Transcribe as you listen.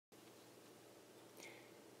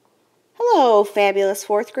Hello, fabulous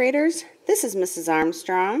fourth graders. This is Mrs.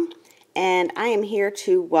 Armstrong, and I am here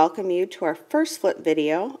to welcome you to our first flip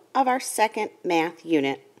video of our second math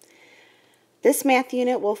unit. This math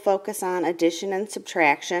unit will focus on addition and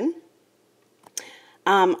subtraction.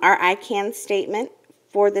 Our I can statement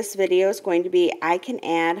for this video is going to be I can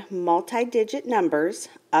add multi-digit numbers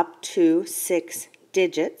up to 6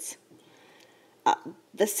 digits.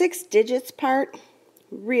 The 6 digits part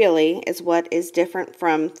really is what is different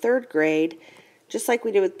from third grade. Just like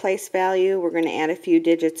we did with place value, we're going to add a few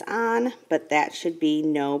digits on, but that should be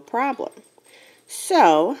no problem.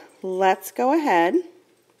 So let's go ahead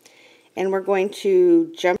and we're going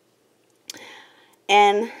to jump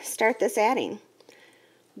and start this adding.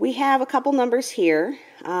 We have a couple numbers here.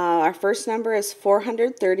 Our first number is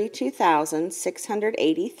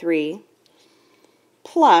 432,683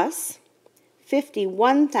 plus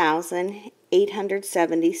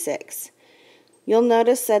 51,876. You'll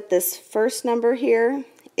notice that this first number here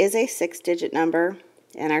is a 6-digit number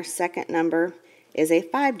and our second number is a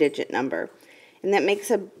 5-digit number. And that makes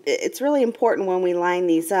it's really important when we line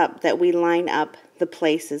these up that we line up the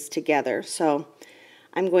places together. So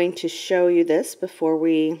I'm going to show you this before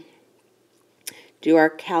we do our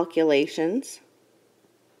calculations.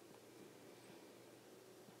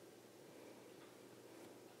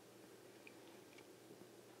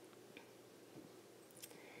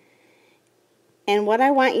 And what I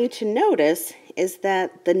want you to notice is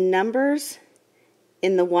that the numbers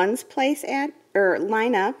in the ones place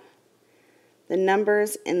line up, the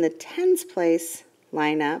numbers in the tens place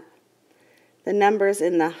line up, the numbers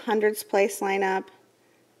in the hundreds place line up,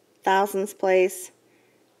 thousands place,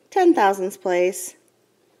 10,000s place,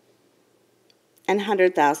 and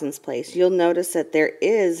 100,000s place. You'll notice that there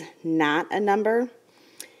is not a number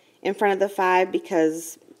in front of the 5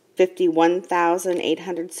 because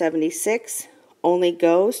 51,876 only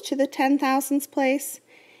goes to the 10,000s place,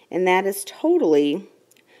 and that is totally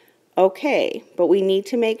okay. But we need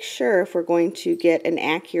to make sure if we're going to get an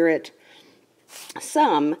accurate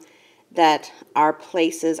sum that our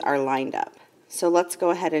places are lined up. So let's go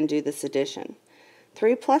ahead and do this addition.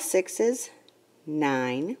 3 plus 6 is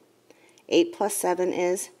 9. 8 plus 7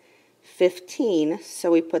 is 15. So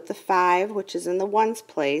we put the 5, which is in the ones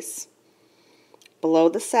place, below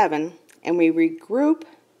the 7, and we regroup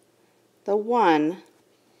the 1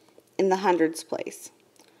 in the hundreds place.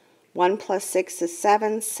 1 plus 6 is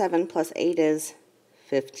 7. 7 plus 8 is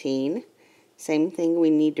 15. Same thing,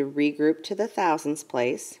 we need to regroup to the thousands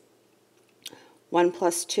place. 1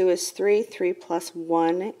 plus 2 is 3. 3 plus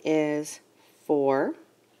 1 is 4.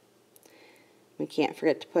 We can't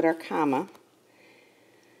forget to put our comma.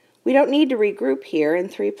 We don't need to regroup here,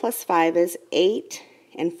 and 3 plus 5 is 8,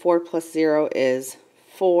 and 4 plus 0 is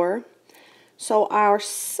 4. So our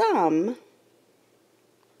sum,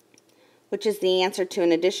 which is the answer to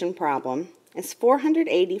an addition problem, is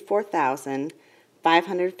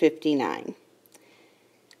 484,559.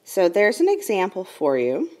 So there's an example for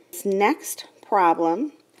you. This next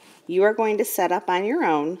problem, you are going to set up on your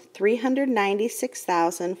own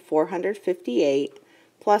 396,458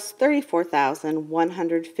 plus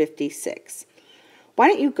 34,156. Why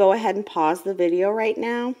don't you go ahead and pause the video right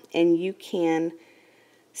now and you can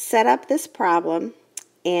set up this problem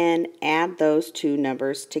and add those two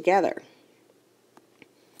numbers together.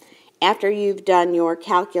 After you've done your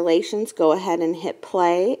calculations, go ahead and hit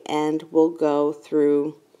play and we'll go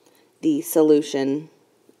through the solution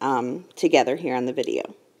together here on the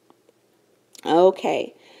video.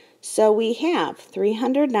 Okay, so we have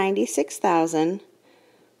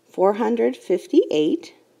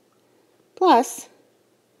 396,458 plus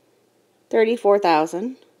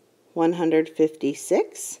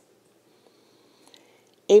 34,156.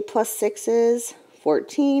 8 plus 6 is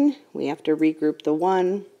 14. We have to regroup the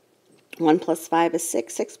 1. 1 plus 5 is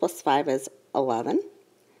 6. 6 plus 5 is 11.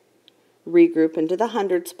 Regroup into the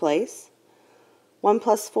hundreds place. 1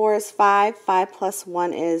 plus 4 is 5. 5 plus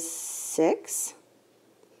 1 is 6.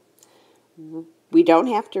 We don't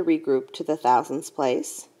have to regroup to the thousands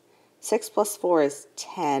place. 6 plus 4 is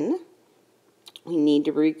 10. We need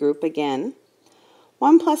to regroup again.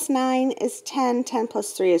 1 plus 9 is 10. 10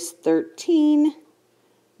 plus 3 is 13.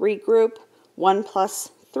 Regroup. 1 plus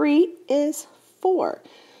 3 is 4.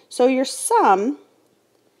 So your sum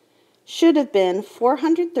should have been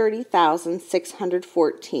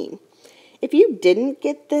 430,614. If you didn't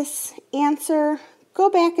get this answer, go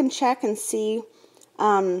back and check and see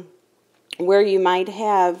where you might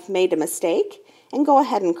have made a mistake and go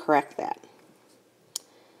ahead and correct that.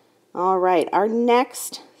 All right, our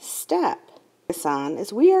next step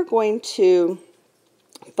is we are going to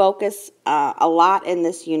focus a lot in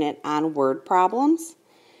this unit on word problems.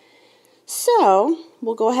 So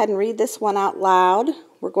we'll go ahead and read this one out loud.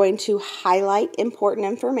 We're going to highlight important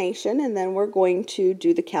information, and then we're going to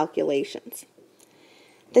do the calculations.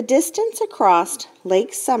 The distance across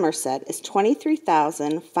Lake Somerset is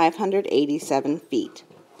 23,587 feet.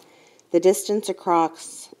 The distance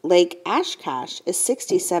across Lake Oshkosh is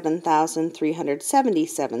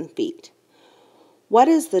 67,377 feet. What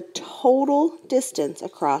is the total distance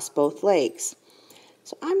across both lakes?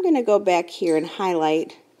 So I'm going to go back here and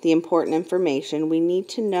highlight the important information. We need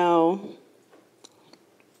to know,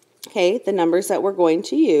 the numbers that we're going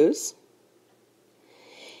to use.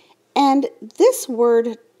 And this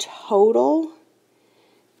word total,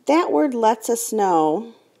 that word lets us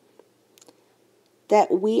know that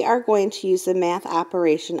we are going to use the math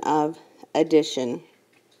operation of addition.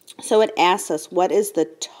 So it asks us, what is the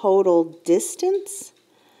total distance?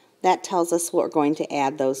 That tells us we're going to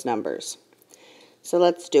add those numbers. So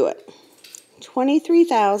let's do it.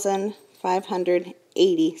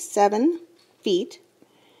 23,587 feet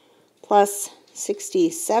plus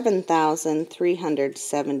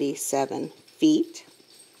 67,377 feet.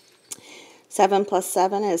 7 plus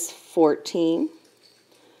 7 is 14.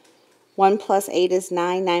 1 plus 8 is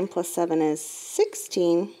 9. 9 plus 7 is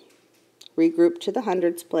 16. Regroup to the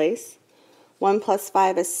hundreds place. 1 plus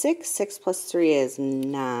 5 is 6. 6 plus 3 is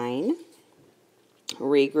 9.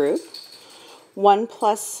 Regroup. 1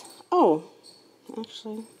 plus,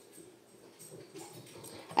 actually,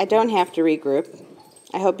 I don't have to regroup.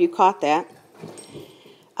 I hope you caught that.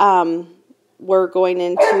 We're going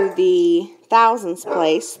into the thousands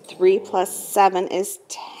place. 3 plus 7 is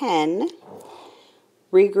 10.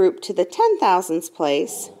 Regroup to the 10,000s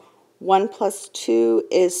place. 1 plus 2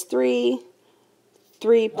 is 3.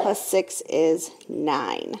 3 plus 6 is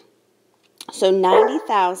 9. So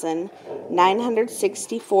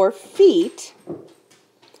 90,964 feet.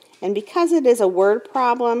 And because it is a word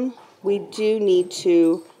problem, we do need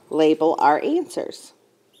to label our answers.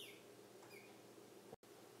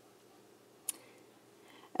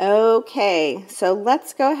 Okay, so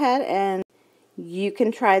let's go ahead and you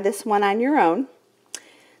can try this one on your own.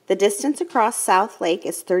 The distance across South Lake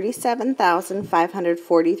is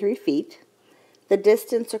 37,543 feet. The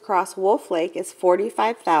distance across Wolf Lake is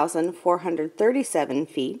 45,437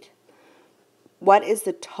 feet. What is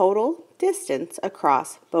the total distance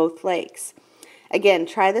across both lakes? Again,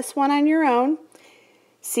 try this one on your own.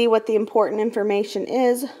 See what the important information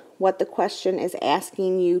is, what the question is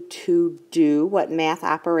asking you to do, what math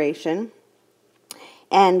operation,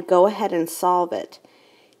 and go ahead and solve it.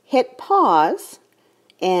 Hit pause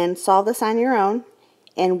and solve this on your own,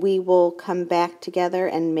 and we will come back together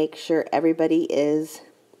and make sure everybody is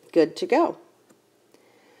good to go.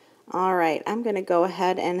 All right, I'm going to go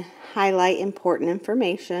ahead and highlight important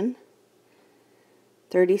information.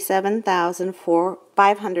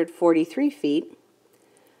 37,543 feet,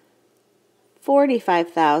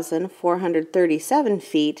 45,437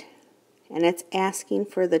 feet, and it's asking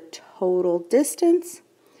for the total distance,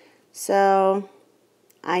 so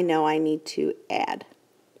I know I need to add.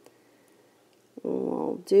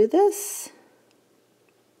 We'll do this.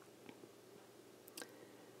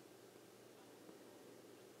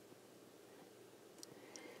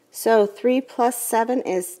 So 3 plus 7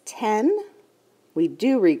 is 10. We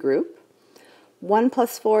do regroup. 1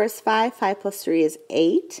 plus 4 is 5. 5 plus 3 is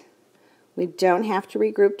 8. We don't have to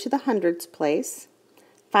regroup to the hundreds place.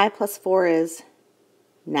 5 plus 4 is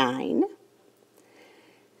 9.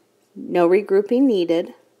 No regrouping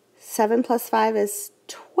needed. 7 plus 5 is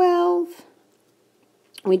 12.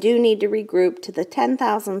 We do need to regroup to the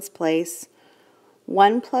 10,000s place.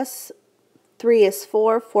 1 plus 3 is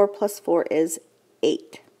 4. 4 plus 4 is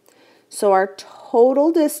 8. So our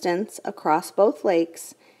total distance across both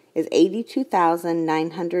lakes is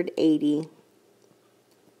 82,980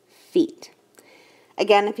 feet.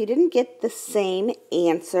 Again, if you didn't get the same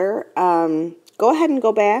answer, go ahead and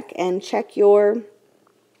go back and check your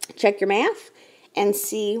math and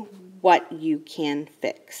see what you can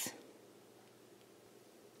fix.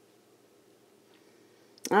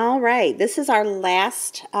 All right, this is our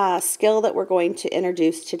last skill that we're going to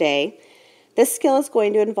introduce today. This skill is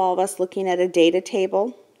going to involve us looking at a data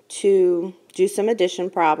table to do some addition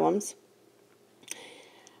problems.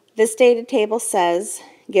 This data table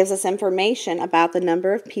gives us information about the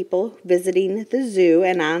number of people visiting the zoo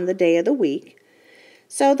and on the day of the week.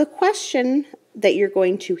 So the question that you're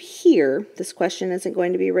going to hear, this question isn't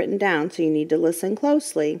going to be written down, so you need to listen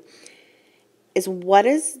closely, is what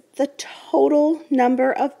is the total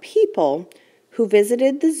number of people who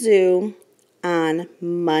visited the zoo on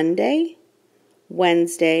Monday,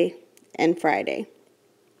 Wednesday, and Friday?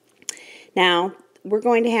 Now, we're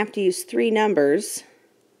going to have to use three numbers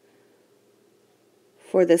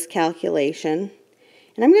for this calculation.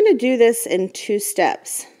 And I'm going to do this in 2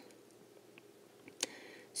 steps.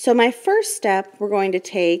 So my first step, we're going to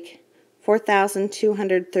take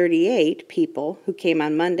 4,238 people who came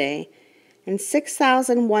on Monday and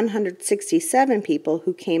 6,167 people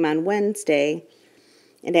who came on Wednesday.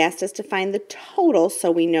 It asked us to find the total,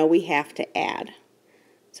 so we know we have to add.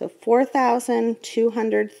 So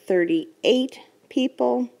 4,238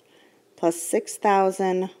 people plus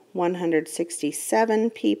 6,167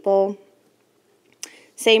 people.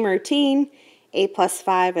 Same routine, 8 plus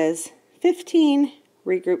 5 is 15,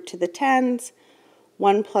 regroup to the tens.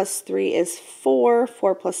 1 plus 3 is 4,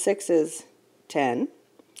 4 plus 6 is 10.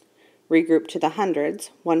 Regroup to the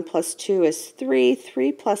hundreds. 1 plus 2 is 3,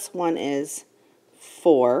 3 plus 1 is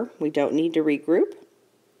 4. We don't need to regroup.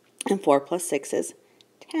 And 4 plus 6 is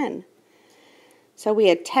 10. So we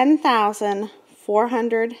had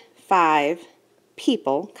 10,405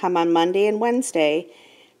 people come on Monday and Wednesday.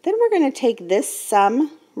 Then we're going to take this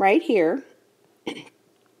sum right here,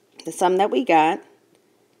 the sum that we got,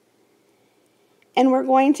 and we're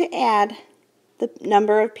going to add the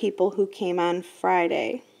number of people who came on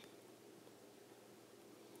Friday.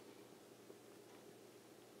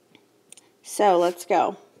 So let's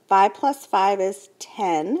go. 5 plus 5 is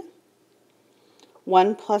 10.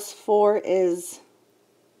 1 plus 4 is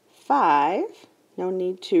 5. No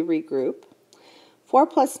need to regroup. 4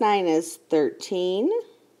 plus 9 is 13.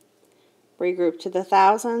 Regroup to the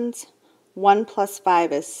thousands. 1 plus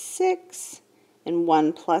 5 is 6. And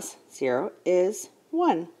 1 plus 0 is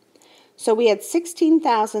 1. So we had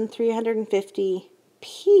 16,350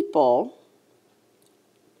 people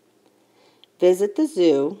visit the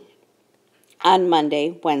zoo on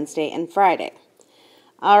Monday, Wednesday, and Friday.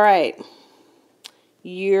 All right.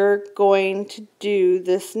 You're going to do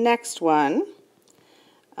this next one.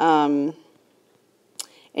 And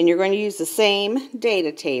you're going to use the same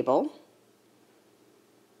data table.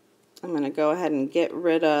 I'm going to go ahead and get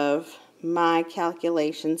rid of my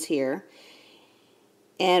calculations here.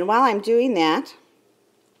 And while I'm doing that,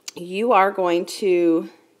 you are going to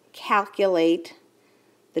calculate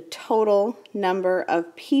the total number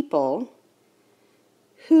of people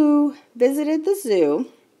who visited the zoo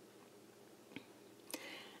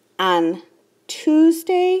on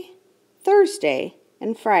Tuesday, Thursday,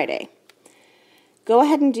 and Friday. Go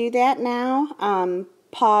ahead and do that now.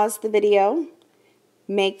 Pause the video.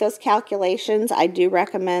 Make those calculations. I do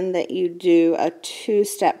recommend that you do a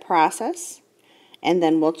 2-step process, and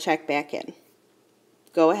then we'll check back in.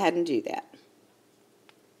 Go ahead and do that.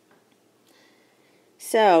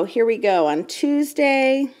 So here we go. On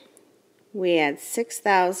Tuesday, we had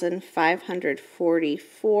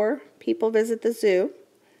 6,544 people visit the zoo.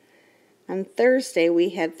 On Thursday, we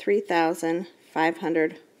had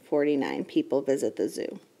 3,549 people visit the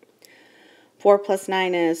zoo. 4 plus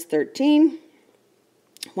 9 is 13.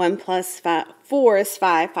 1 plus 4 is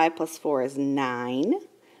 5. 5 plus 4 is 9.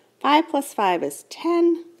 5 plus 5 is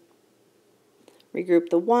 10. Regroup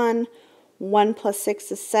the 1. 1 plus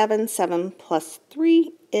 6 is 7. 7 plus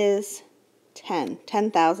 3 is 10.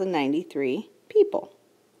 10,093 people.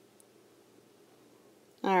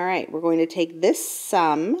 All right, we're going to take this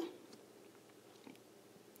sum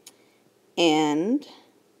and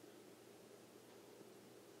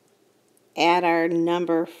add our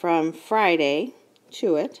number from Friday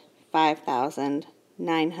to it,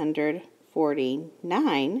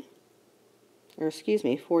 5,949, or excuse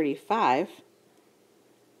me, 45.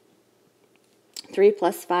 3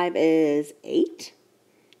 plus 5 is 8.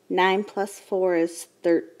 9 plus 4 is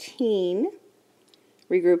 13.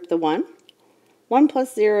 Regroup the 1. 1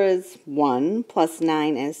 plus 0 is 1. Plus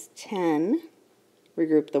 9 is 10.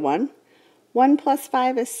 Regroup the 1. 1 plus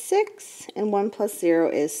 5 is 6. And 1 plus 0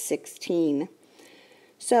 is 16.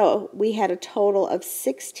 So we had a total of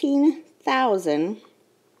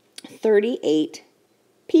 16,038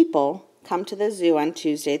 people come to the zoo on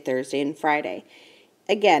Tuesday, Thursday, and Friday.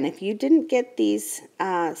 Again, if you didn't get these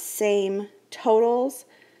same totals,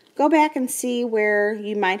 go back and see where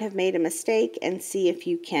you might have made a mistake and see if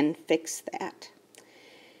you can fix that.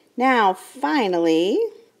 Now, finally,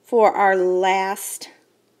 for our last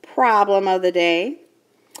problem of the day,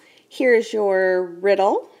 here's your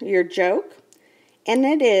riddle, your joke. And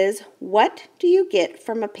it is, what do you get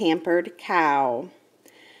from a pampered cow?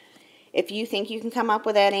 If you think you can come up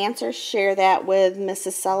with that answer, share that with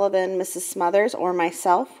Mrs. Sullivan, Mrs. Smothers, or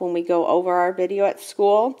myself when we go over our video at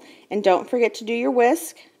school. And don't forget to do your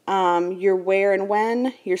whisk, your where and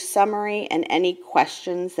when, your summary, and any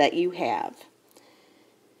questions that you have.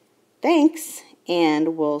 Thanks,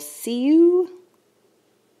 and we'll see you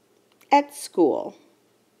at school.